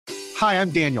Hi,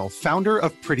 I'm Daniel, founder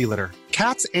of Pretty Litter.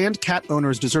 Cats and cat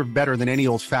owners deserve better than any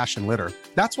old-fashioned litter.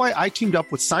 That's why I teamed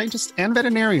up with scientists and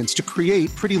veterinarians to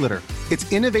create Pretty Litter.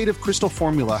 Its innovative crystal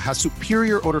formula has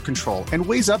superior odor control and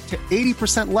weighs up to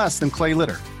 80% less than clay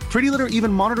litter. Pretty Litter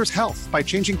even monitors health by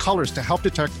changing colors to help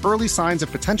detect early signs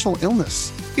of potential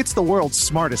illness. It's the world's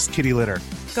smartest kitty litter.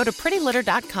 Go to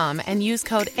prettylitter.com and use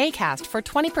code ACAST for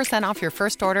 20% off your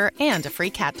first order and a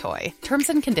free cat toy. Terms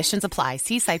and conditions apply.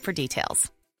 See site for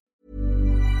details.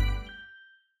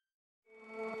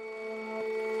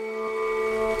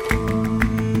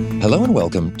 Hello and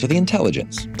welcome to The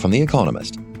Intelligence from The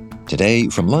Economist. Today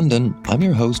from London, I'm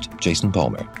your host, Jason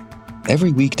Palmer.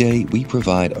 Every weekday, we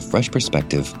provide a fresh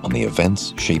perspective on the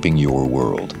events shaping your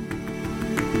world.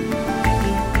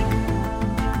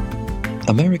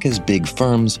 America's big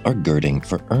firms are girding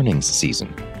for earnings season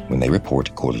when they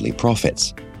report quarterly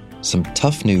profits. Some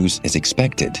tough news is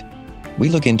expected. We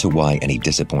look into why any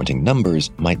disappointing numbers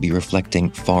might be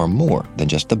reflecting far more than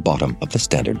just the bottom of the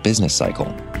standard business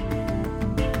cycle.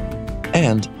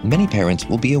 And many parents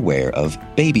will be aware of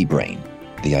baby brain,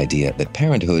 the idea that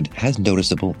parenthood has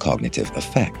noticeable cognitive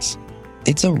effects.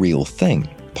 It's a real thing.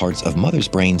 Parts of mothers'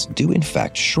 brains do in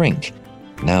fact shrink.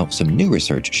 Now, some new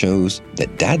research shows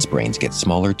that dads' brains get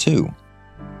smaller too.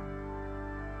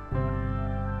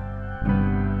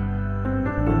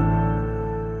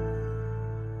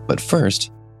 But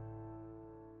first,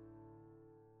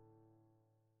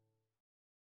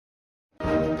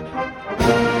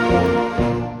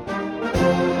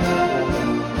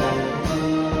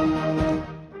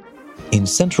 in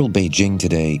central Beijing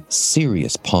today,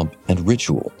 serious pomp and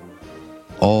ritual.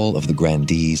 All of the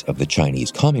grandees of the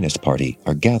Chinese Communist Party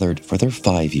are gathered for their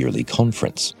 5-yearly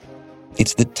conference.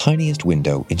 It's the tiniest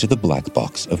window into the black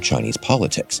box of Chinese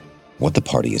politics, what the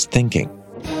party is thinking.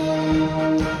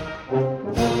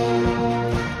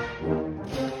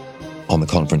 On the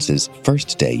conference's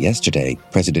first day yesterday,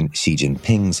 President Xi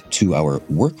Jinping's 2-hour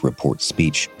work report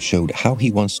speech showed how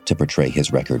he wants to portray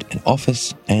his record in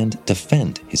office and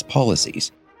defend his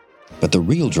policies. But the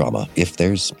real drama, if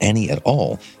there's any at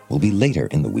all, will be later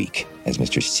in the week, as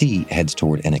Mr. Xi heads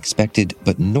toward an expected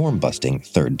but norm-busting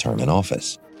third term in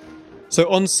office. So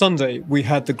on Sunday, we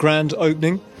had the grand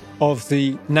opening of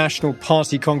the National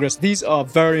Party Congress. These are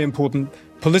very important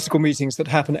political meetings that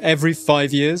happen every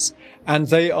 5 years, and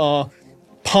they are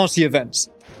party events.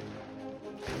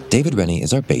 David Rennie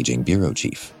is our Beijing bureau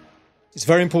chief. It's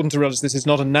very important to realize this is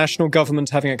not a national government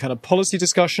having a kind of policy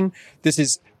discussion. This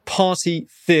is party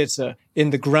theatre in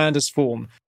the grandest form.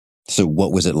 So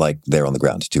what was it like there on the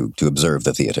ground to observe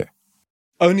the theatre?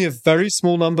 Only a very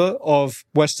small number of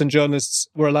Western journalists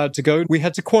were allowed to go. We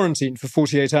had to quarantine for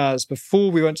 48 hours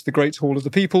before we went to the Great Hall of the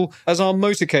People as our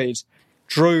motorcade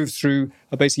drove through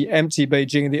a basically empty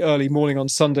Beijing in the early morning on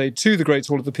Sunday to the Great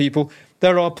Hall of the People.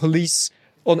 There are police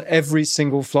on every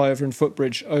single flyover and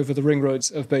footbridge over the ring roads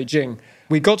of Beijing.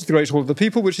 We got to the Great Hall of the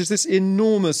People, which is this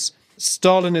enormous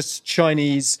Stalinist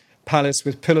Chinese palace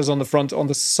with pillars on the front on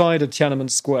the side of Tiananmen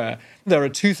Square. There are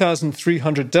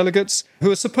 2,300 delegates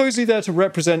who are supposedly there to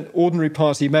represent ordinary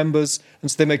party members, and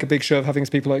so they make a big show of having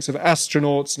people like sort of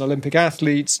astronauts and Olympic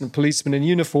athletes and policemen in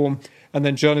uniform, and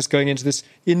then journalists going into this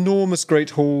enormous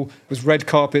great hall with red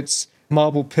carpets,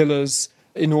 marble pillars,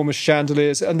 enormous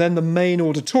chandeliers, and then the main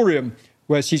auditorium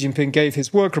where Xi Jinping gave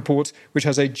his work report, which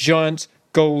has a giant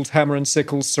gold hammer and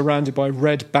sickles surrounded by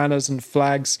red banners and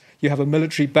flags. You have a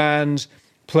military band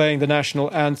playing the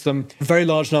national anthem, a very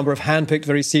large number of handpicked,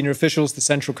 very senior officials, the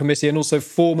Central Committee, and also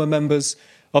former members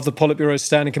of the Politburo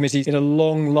Standing Committee in a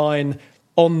long line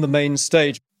on the main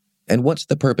stage. And what's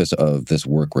the purpose of this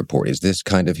work report? Is this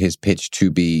kind of his pitch to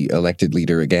be elected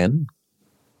leader again?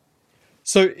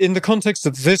 So in the context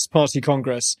of this party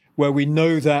congress, where we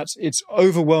know that it's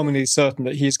overwhelmingly certain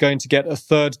that he is going to get a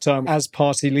third term as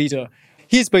party leader,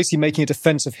 he is basically making a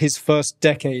defense of his first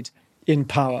decade in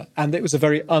power. And it was a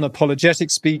very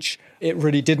unapologetic speech. It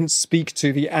really didn't speak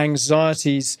to the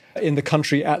anxieties in the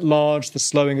country at large, the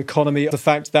slowing economy, the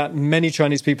fact that many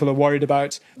Chinese people are worried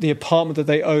about the apartment that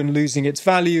they own losing its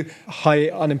value, high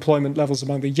unemployment levels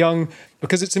among the young.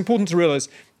 Because it's important to realize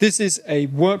this is a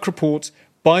work report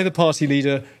by the party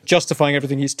leader justifying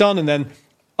everything he's done, and then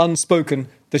unspoken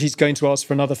that he's going to ask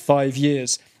for another 5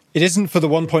 years. It isn't for the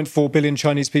 1.4 billion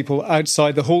Chinese people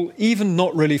outside the hall, even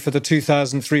not really for the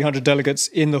 2,300 delegates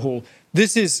in the hall.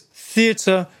 This is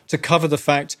theatre to cover the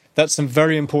fact that some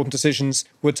very important decisions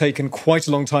were taken quite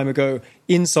a long time ago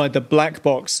inside the black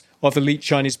box of elite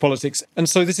Chinese politics. And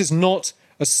so this is not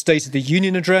a State of the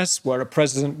Union address where a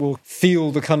president will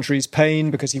feel the country's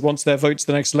pain because he wants their votes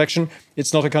the next election.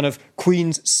 It's not a kind of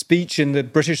Queen's speech in the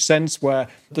British sense where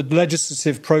the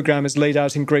legislative programme is laid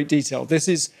out in great detail. This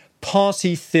is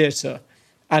party theatre,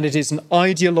 and it is an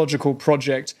ideological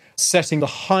project setting the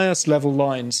highest level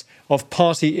lines of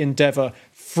party endeavour,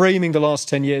 framing the last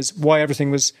 10 years, why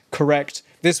everything was correct.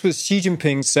 This was Xi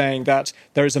Jinping saying that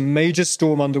there is a major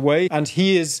storm underway, and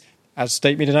he is, as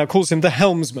state media now calls him, the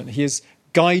helmsman. He is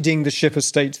guiding the ship of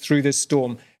state through this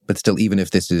storm. But still, even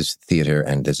if this is theatre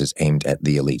and this is aimed at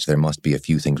the elites, there must be a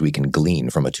few things we can glean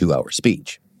from a 2-hour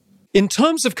speech. In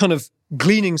terms of kind of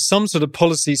gleaning some sort of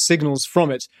policy signals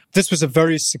from it, this was a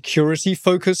very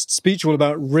security-focused speech, all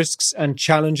about risks and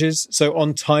challenges. So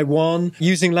on Taiwan,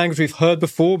 using language we've heard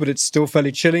before, but it's still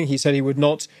fairly chilling, he said he would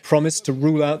not promise to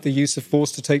rule out the use of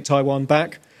force to take Taiwan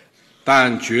back.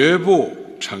 但绝不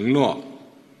承诺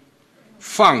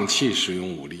放弃使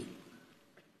用武力.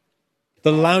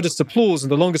 The loudest applause and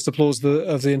the longest applause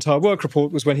of the entire work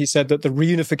report was when he said that the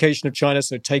reunification of China,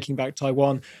 so taking back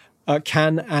Taiwan,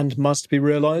 can and must be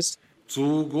realized.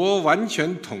 祖国完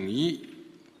全统一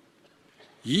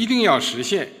一定要实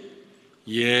现，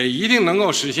也一定能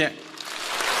够实现。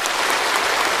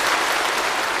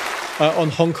 On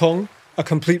Hong Kong, a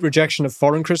complete rejection of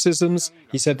foreign criticisms.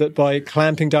 He said that by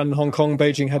clamping down in Hong Kong,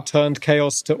 Beijing had turned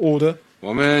chaos to order.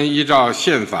 我们依照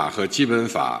宪法和基本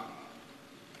法，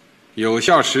有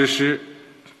效实施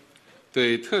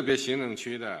对特别行政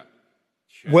区的。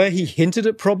 Where he hinted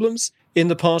at problems in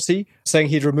the party, saying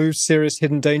he'd removed serious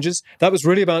hidden dangers, that was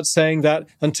really about saying that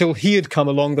until he had come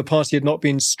along, the party had not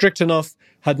been strict enough,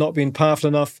 had not been powerful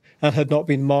enough, and had not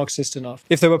been Marxist enough.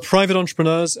 If there were private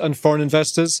entrepreneurs and foreign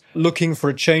investors looking for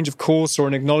a change of course or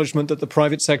an acknowledgement that the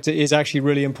private sector is actually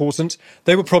really important,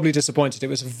 they were probably disappointed. It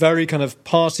was a very kind of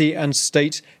party and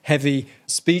state-heavy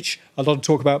speech, a lot of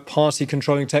talk about party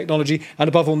controlling technology, and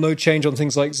above all, no change on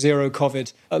things like zero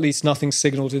COVID, at least nothing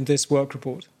signalled in this work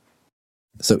report.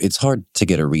 So it's hard to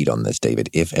get a read on this, David.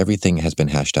 If everything has been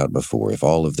hashed out before, if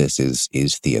all of this is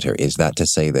theatre, is that to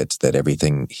say that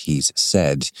everything he's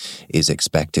said is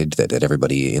expected, that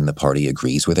everybody in the party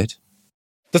agrees with it?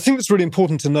 The thing that's really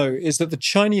important to know is that the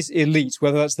Chinese elite,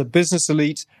 whether that's the business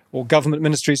elite or government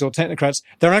ministries or technocrats,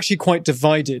 they're actually quite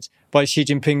divided by Xi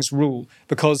Jinping's rule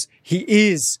because he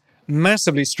is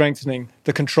massively strengthening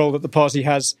the control that the party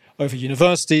has over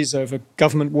universities, over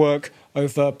government work,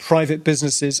 over private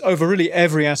businesses, over really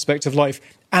every aspect of life.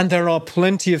 And there are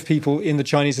plenty of people in the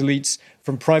Chinese elites,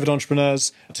 from private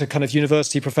entrepreneurs to kind of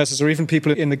university professors or even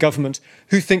people in the government,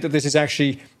 who think that this is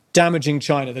actually damaging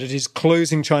China, that it is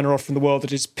closing China off from the world,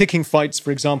 that it is picking fights,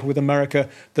 for example, with America,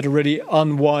 that are really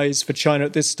unwise for China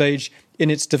at this stage in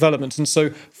its development. And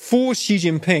so for Xi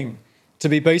Jinping to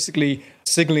be basically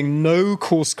signalling no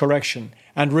course correction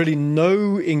and really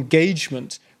no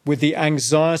engagement with the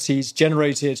anxieties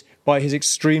generated by his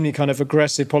extremely kind of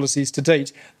aggressive policies to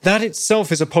date, that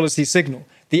itself is a policy signal.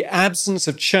 The absence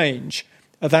of change,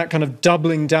 that kind of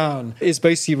doubling down, is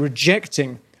basically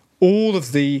rejecting all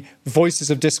of the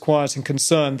voices of disquiet and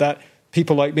concern that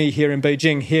people like me here in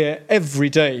Beijing hear every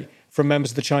day from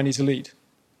members of the Chinese elite.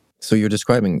 So you're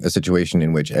describing a situation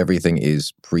in which everything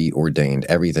is preordained,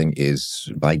 everything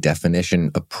is by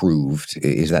definition approved.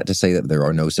 Is that to say that there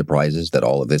are no surprises, that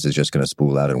all of this is just going to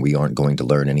spool out and we aren't going to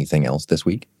learn anything else this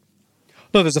week?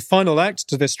 No, there's a final act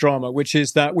to this drama, which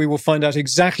is that we will find out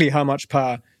exactly how much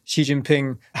power Xi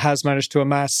Jinping has managed to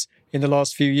amass in the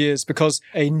last few years, because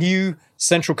a new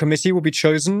central committee will be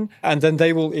chosen, and then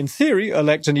they will, in theory,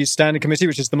 elect a new standing committee,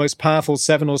 which is the most powerful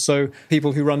 7 or so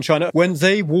people who run China. When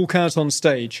they walk out on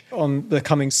stage on the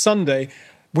coming Sunday,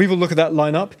 we will look at that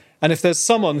lineup, and if there's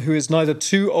someone who is neither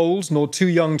too old nor too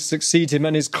young to succeed him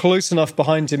and is close enough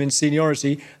behind him in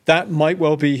seniority, that might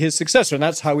well be his successor. And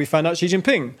that's how we found out Xi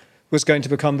Jinping was going to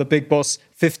become the big boss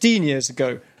 15 years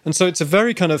ago. And so it's a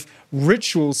very kind of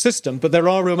ritual system, but there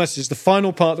are real messages. The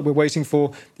final part that we're waiting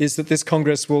for is that this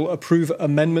Congress will approve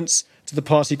amendments to the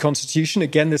party constitution.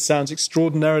 Again, this sounds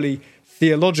extraordinarily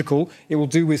theological. It will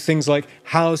do with things like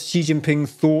how Xi Jinping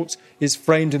thought is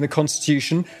framed in the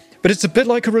constitution. But it's a bit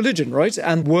like a religion, right?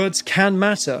 And words can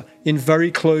matter in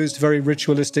very closed, very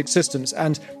ritualistic systems.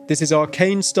 And this is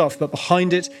arcane stuff, but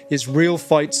behind it is real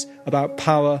fights about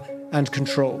power and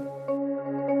control.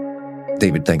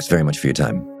 David, thanks very much for your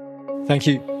time. Thank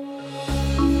you.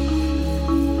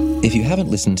 If you haven't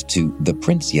listened to The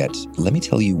Prince yet, let me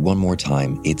tell you one more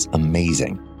time, it's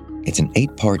amazing. It's an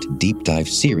 8-part deep dive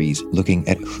series looking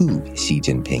at who Xi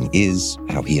Jinping is,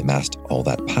 how he amassed all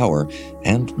that power,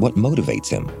 and what motivates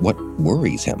him, what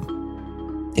worries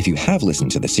him. If you have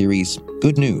listened to the series,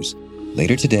 good news.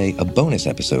 Later today, a bonus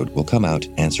episode will come out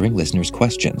answering listeners'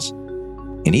 questions.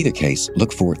 In either case,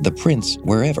 look for The Prince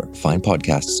wherever fine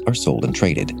podcasts are sold and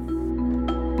traded.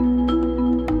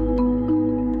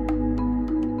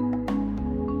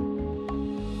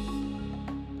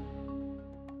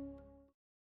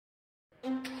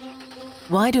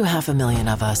 Why do 500,000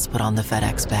 of us put on the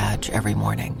FedEx badge every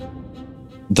morning?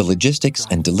 The logistics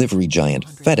and delivery giant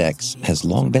FedEx has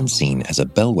long been seen as a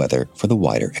bellwether for the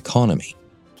wider economy.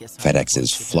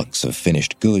 FedEx's flux of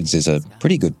finished goods is a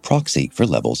pretty good proxy for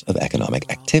levels of economic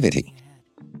activity.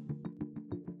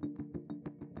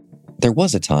 There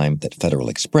was a time that Federal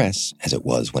Express, as it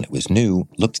was when it was new,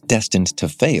 looked destined to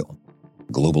fail.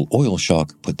 Global oil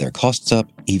shock put their costs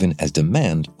up even as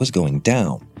demand was going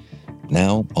down.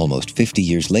 Now, almost 50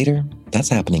 years later, that's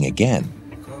happening again.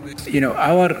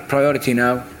 Our priority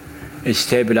now is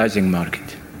stabilizing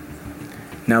market.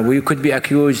 Now, we could be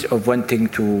accused of wanting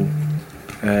to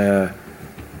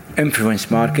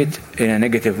influence market in a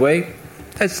negative way.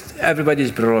 That's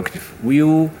everybody's prerogative.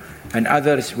 You and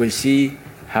others will see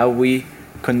how we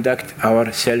conduct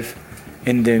ourselves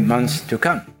in the months to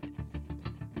come.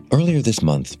 Earlier this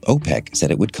month, OPEC said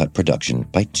it would cut production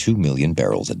by 2 million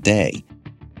barrels a day.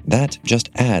 That just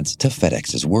adds to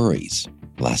FedEx's worries.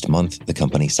 Last month, the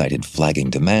company cited flagging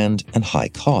demand and high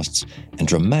costs and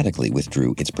dramatically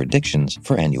withdrew its predictions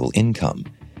for annual income.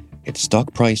 Its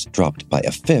stock price dropped by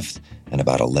a fifth, and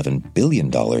about $11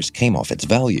 billion came off its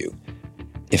value.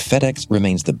 If FedEx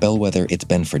remains the bellwether it's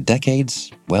been for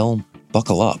decades, well,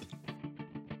 buckle up.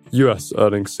 US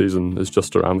earnings season is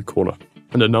just around the corner,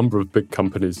 and a number of big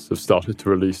companies have started to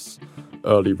release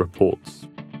early reports.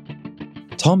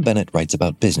 Tom Bennett writes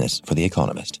about business for The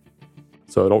Economist.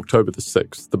 So on October the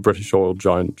 6th, the British oil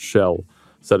giant Shell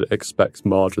said it expects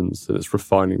margins in its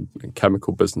refining and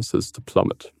chemical businesses to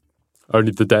plummet.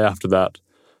 Only the day after that,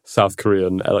 South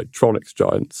Korean electronics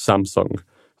giant Samsung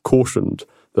cautioned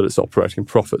that its operating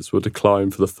profits would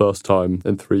decline for the first time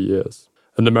in 3 years.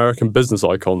 And American business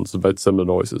icons have made similar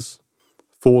noises.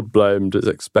 Ford blamed its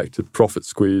expected profit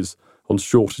squeeze on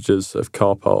shortages of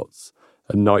car parts,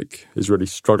 and Nike is really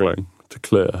struggling to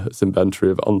clear its inventory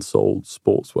of unsold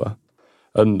sportswear.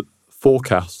 And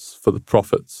forecasts for the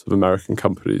profits of American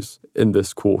companies in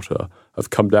this quarter have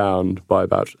come down by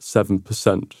about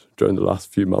 7% during the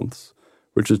last few months,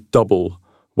 which is double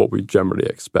what we generally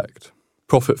expect.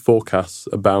 Profit forecasts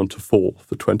are bound to fall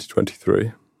for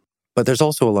 2023. But there's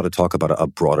also a lot of talk about a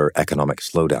broader economic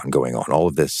slowdown going on. All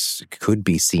of this could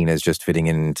be seen as just fitting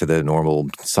into the normal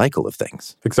cycle of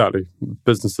things. Exactly.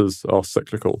 Businesses are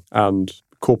cyclical, and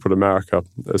corporate America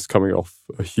is coming off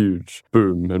a huge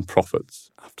boom in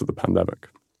profits after the pandemic.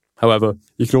 However,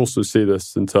 you can also see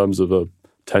this in terms of a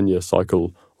 10-year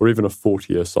cycle or even a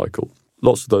 40-year cycle.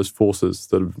 Lots of those forces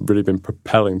that have really been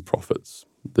propelling profits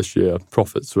this year,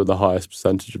 profits were the highest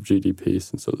percentage of GDP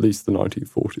since at least the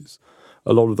 1940s.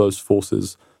 A lot of those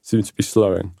forces seem to be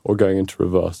slowing or going into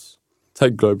reverse.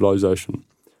 Take globalization,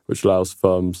 which allows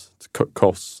firms to cut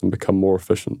costs and become more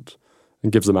efficient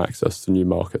and gives them access to new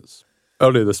markets.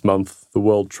 Earlier this month, the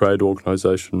World Trade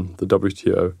Organization, the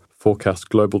WTO, forecast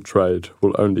global trade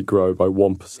will only grow by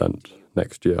 1%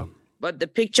 next year. But the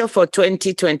picture for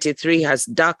 2023 has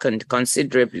darkened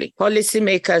considerably.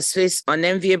 Policymakers face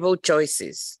unenviable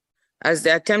choices as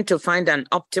they attempt to find an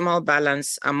optimal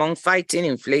balance among fighting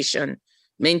inflation,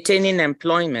 maintaining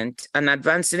employment, and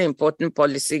advancing important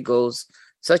policy goals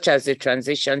such as the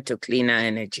transition to cleaner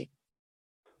energy.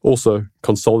 Also,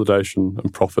 consolidation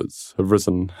and profits have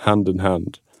risen hand in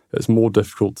hand. It's more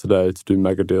difficult today to do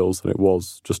mega deals than it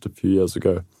was just a few years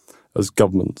ago, as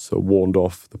governments are warned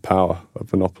off the power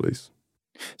of monopolies.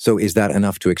 So is that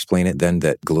enough to explain it then,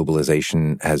 that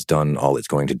globalization has done all it's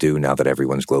going to do now that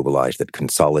everyone's globalized, that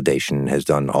consolidation has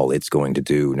done all it's going to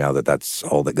do now that that's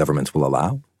all that governments will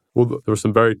allow? Well, there are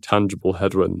some very tangible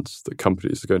headwinds that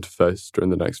companies are going to face during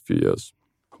the next few years.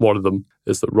 One of them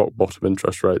is that rock-bottom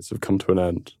interest rates have come to an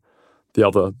end. The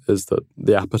other is that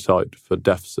the appetite for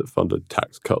deficit-funded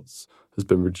tax cuts has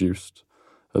been reduced.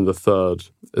 And the third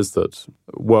is that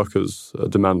workers are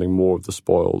demanding more of the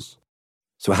spoils.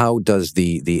 So how does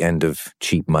the end of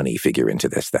cheap money figure into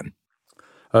this then?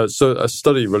 So a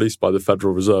study released by the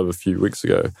Federal Reserve a few weeks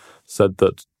ago said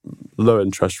that low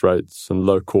interest rates and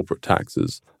low corporate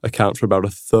taxes account for about a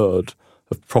third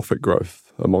of profit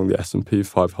growth among the S&P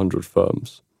 500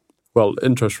 firms. Well,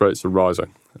 interest rates are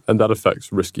rising, and that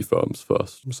affects risky firms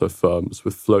first, so firms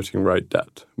with floating rate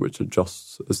debt, which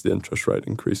adjusts as the interest rate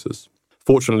increases.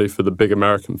 Fortunately for the big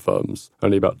American firms,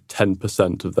 only about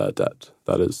 10% of their debt,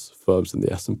 that is, firms in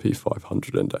the S&P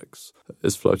 500 index,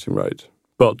 is floating rate.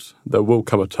 But there will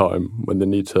come a time when they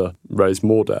need to raise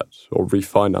more debt or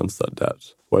refinance that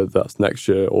debt. Whether that's next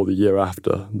year or the year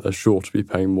after, they're sure to be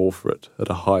paying more for it at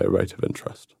a higher rate of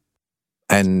interest.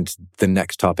 And the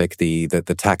next topic, the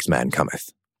taxman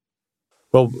cometh.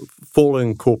 Well,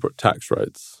 falling corporate tax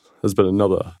rates has been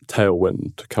another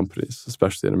tailwind to companies,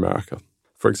 especially in America.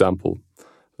 For example,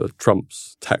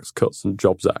 Trump's Tax Cuts and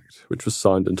Jobs Act, which was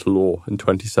signed into law in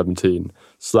 2017,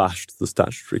 slashed the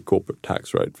statutory corporate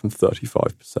tax rate from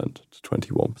 35% to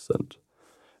 21%.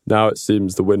 Now it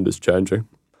seems the wind is changing.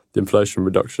 The Inflation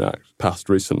Reduction Act, passed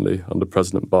recently under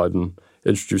President Biden,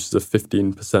 introduces a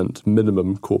 15%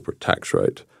 minimum corporate tax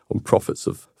rate on profits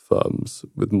of firms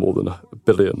with more than $1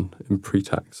 billion in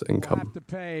pre-tax income.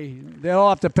 They'll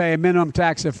have to pay a minimum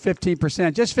tax of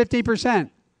 15%, just 15%.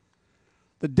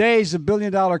 The days of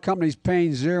billion-dollar companies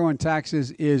paying zero in taxes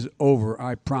is over,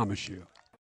 I promise you.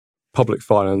 Public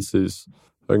finances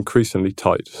are increasingly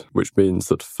tight, which means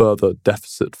that further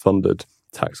deficit-funded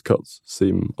tax cuts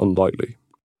seem unlikely.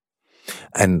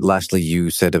 And lastly, you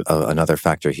said another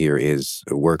factor here is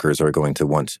workers are going to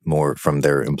want more from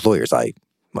their employers. I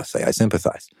must say I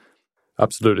sympathize.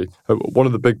 Absolutely. One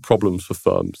of the big problems for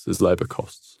firms is labour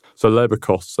costs. So labour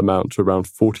costs amount to around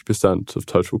 40% of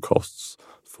total costs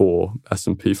for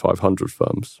S&P 500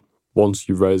 firms. Once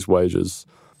you raise wages,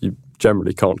 you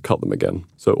generally can't cut them again.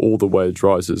 So all the wage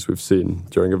rises we've seen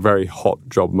during a very hot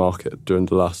job market during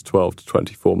the last 12 to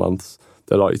 24 months,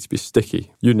 they're likely to be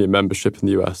sticky. Union membership in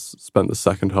the US spent the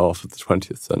second half of the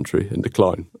 20th century in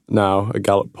decline. Now, a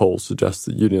Gallup poll suggests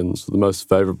that unions are the most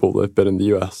favourable they've been in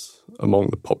the US among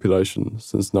the population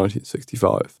since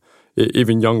 1965.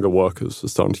 Even younger workers are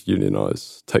starting to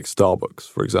unionise. Take Starbucks,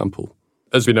 for example.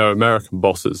 As we know, American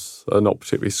bosses are not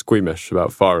particularly squeamish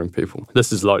about firing people.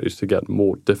 This is likely to get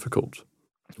more difficult.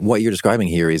 What you're describing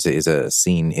here is a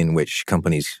scene in which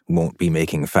companies won't be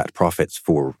making fat profits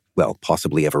for, well,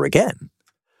 possibly ever again.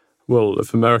 Well,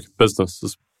 if American business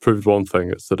has proved one thing,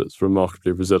 it's that it's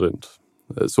remarkably resilient.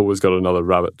 It's always got another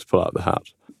rabbit to pull out the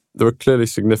hat. There are clearly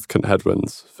significant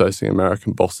headwinds facing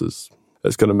American bosses.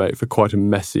 It's going to make for quite a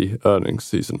messy earnings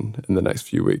season in the next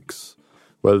few weeks.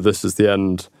 Whether this is the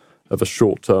end of a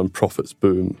short-term profits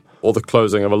boom or the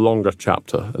closing of a longer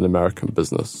chapter in American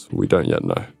business, we don't yet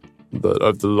know. But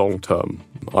over the long term,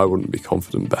 I wouldn't be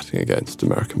confident betting against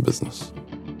American business.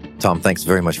 Tom, thanks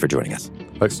very much for joining us.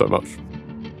 Thanks so much.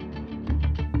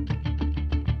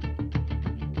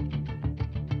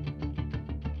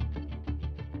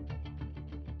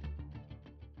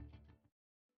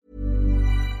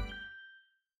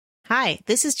 Hi,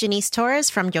 this is Janice Torres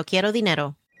from Yo Quiero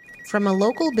Dinero. From a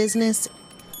local business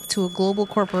to a global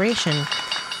corporation,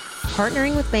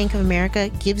 partnering with Bank of America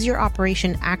gives your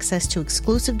operation access to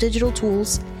exclusive digital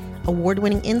tools,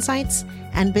 award-winning insights,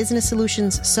 and business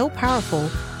solutions so powerful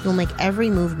you'll make every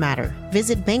move matter.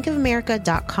 Visit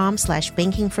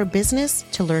bankofamerica.com/banking for business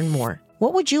to learn more.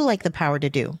 What would you like the power to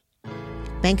do?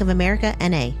 Bank of America,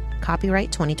 N.A.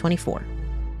 Copyright 2024.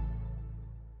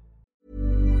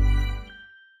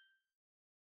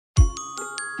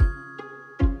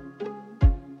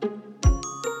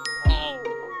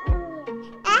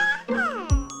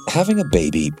 Having a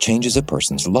baby changes a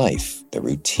person's life, their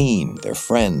routine, their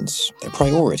friends, their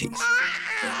priorities.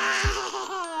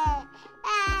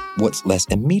 What's less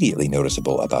immediately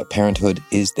noticeable about parenthood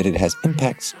is that it has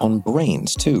impacts on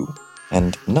brains too,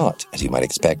 and not, as you might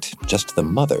expect, just the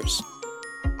mothers.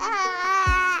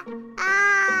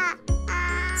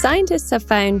 Scientists have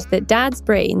found that dads'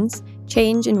 brains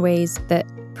change in ways that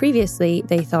previously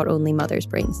they thought only mothers'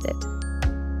 brains did.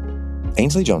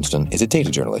 Ainsley Johnston is a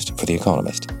data journalist for The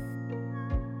Economist.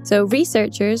 So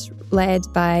researchers led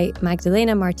by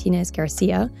Magdalena Martinez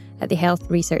Garcia at the Health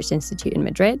Research Institute in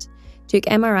Madrid took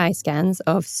MRI scans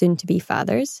of soon-to-be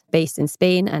fathers based in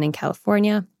Spain and in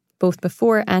California, both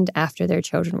before and after their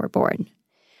children were born.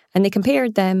 And they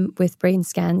compared them with brain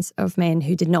scans of men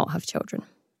who did not have children.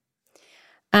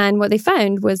 And what they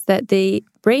found was that the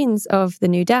brains of the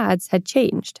new dads had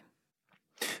changed.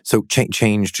 So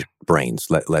changed brains.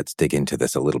 Let's dig into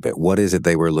this a little bit. What is it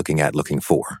they were looking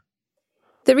for?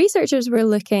 The researchers were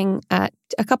looking at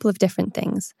a couple of different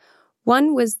things.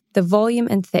 One was the volume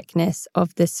and thickness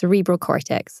of the cerebral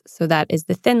cortex. So that is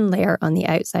the thin layer on the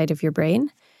outside of your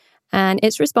brain. And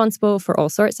it's responsible for all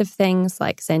sorts of things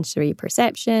like sensory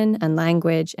perception and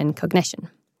language and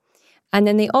cognition. And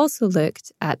then they also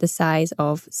looked at the size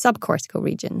of subcortical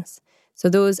regions. So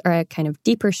those are kind of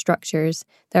deeper structures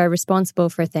that are responsible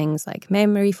for things like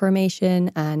memory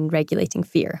formation and regulating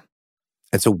fear.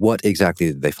 And so what exactly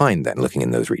did they find then, looking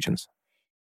in those regions?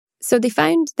 So they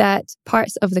found that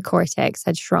parts of the cortex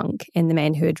had shrunk in the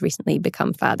men who had recently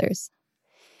become fathers.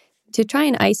 to try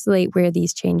and isolate where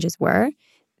these changes were,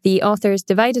 the authors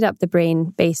divided up the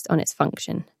brain based on its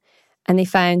function. And they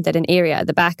found that an area at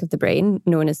the back of the brain,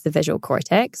 known as the visual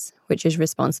cortex, which is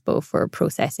responsible for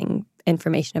processing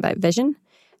information about vision,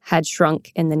 had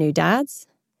shrunk in the new dads.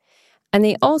 And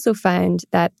they also found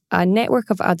that a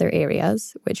network of other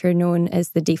areas, which are known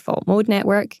as the default mode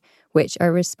network, which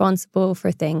are responsible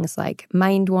for things like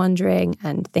mind wandering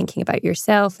and thinking about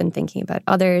yourself and thinking about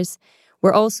others,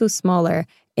 were also smaller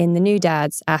in the new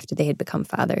dads after they had become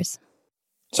fathers.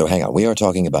 So hang on, we are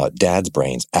talking about dads'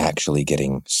 brains actually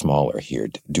getting smaller here.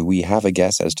 Do we have a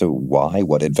guess as to why,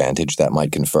 what advantage that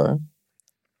might confer?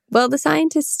 Well, the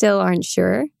scientists still aren't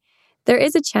sure. There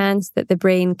is a chance that the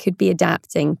brain could be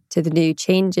adapting to the new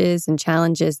changes and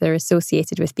challenges that are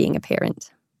associated with being a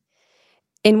parent.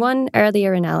 In one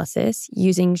earlier analysis,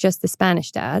 using just the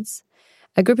Spanish dads,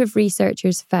 a group of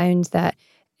researchers found that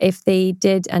if they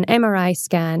did an MRI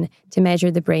scan to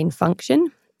measure the brain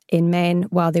function in men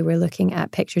while they were looking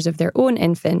at pictures of their own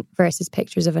infant versus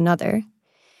pictures of another,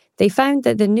 they found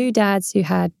that the new dads who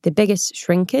had the biggest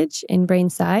shrinkage in brain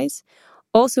size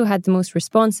also had the most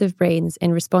responsive brains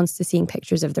in response to seeing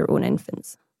pictures of their own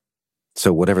infants.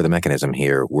 So whatever the mechanism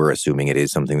here, we're assuming it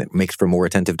is something that makes for more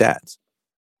attentive dads.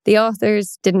 The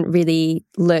authors didn't really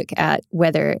look at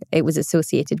whether it was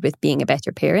associated with being a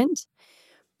better parent,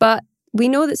 but we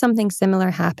know that something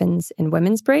similar happens in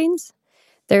women's brains.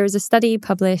 There was a study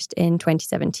published in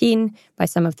 2017 by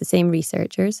some of the same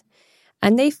researchers,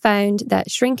 and they found that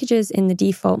shrinkages in the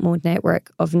default mode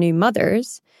network of new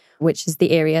mothers, which is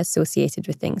the area associated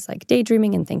with things like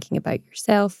daydreaming and thinking about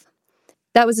yourself,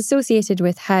 that was associated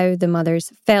with how the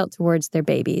mothers felt towards their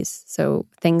babies. So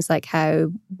things like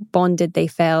how bonded they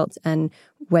felt and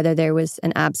whether there was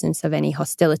an absence of any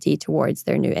hostility towards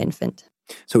their new infant.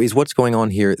 So is what's going on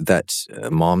here that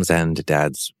moms and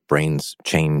dads' brains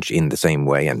change in the same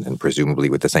way and presumably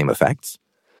with the same effects?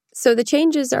 So the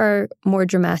changes are more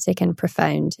dramatic and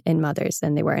profound in mothers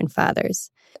than they were in fathers.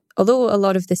 Although a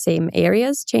lot of the same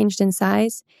areas changed in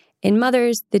size, in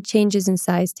mothers, the changes in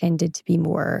size tended to be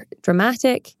more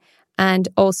dramatic and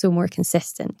also more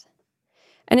consistent.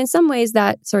 And in some ways,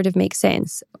 that sort of makes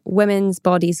sense. Women's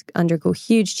bodies undergo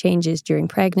huge changes during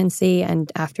pregnancy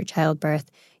and after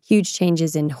childbirth, huge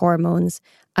changes in hormones,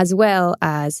 as well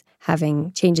as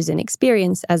having changes in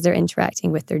experience as they're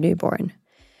interacting with their newborn.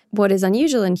 What is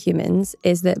unusual in humans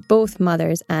is that both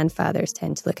mothers and fathers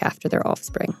tend to look after their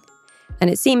offspring. And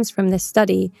it seems from this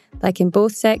study, like in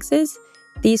both sexes,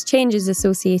 these changes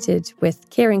associated with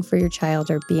caring for your child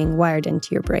are being wired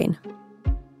into your brain.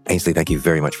 Ainsley, thank you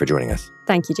very much for joining us.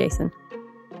 Thank you, Jason.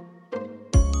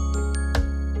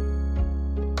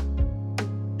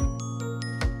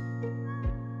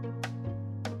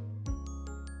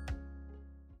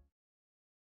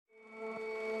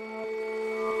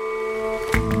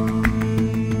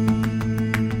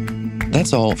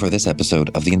 That's all for this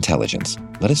episode of The Intelligence.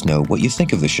 Let us know what you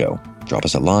think of the show. Drop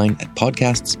us a line at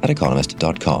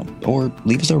podcasts@economist.com or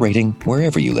leave us a rating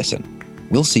wherever you listen.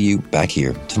 We'll see you back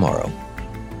here tomorrow.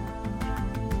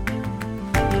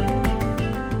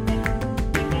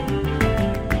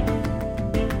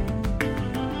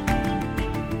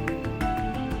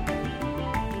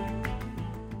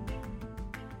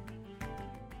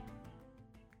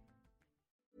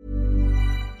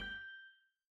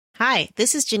 Hi,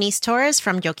 this is Janice Torres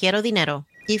from Yo Quiero Dinero.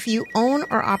 If you own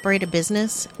or operate a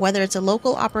business, whether it's a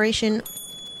local operation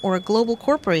or a global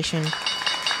corporation,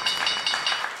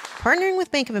 partnering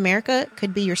with Bank of America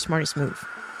could be your smartest move.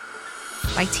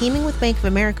 By teaming with Bank of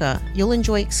America, you'll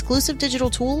enjoy exclusive digital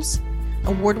tools,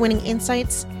 award-winning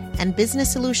insights, and business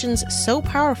solutions so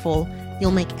powerful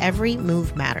you'll make every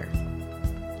move matter.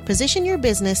 Position your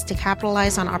business to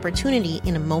capitalize on opportunity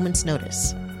in a moment's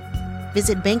notice.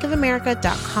 Visit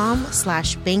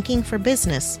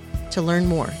bankofamerica.com/bankingforbusiness to learn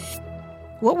more.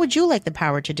 What would you like the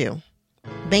power to do?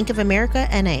 Bank of America,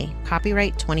 N.A.,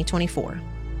 copyright 2024.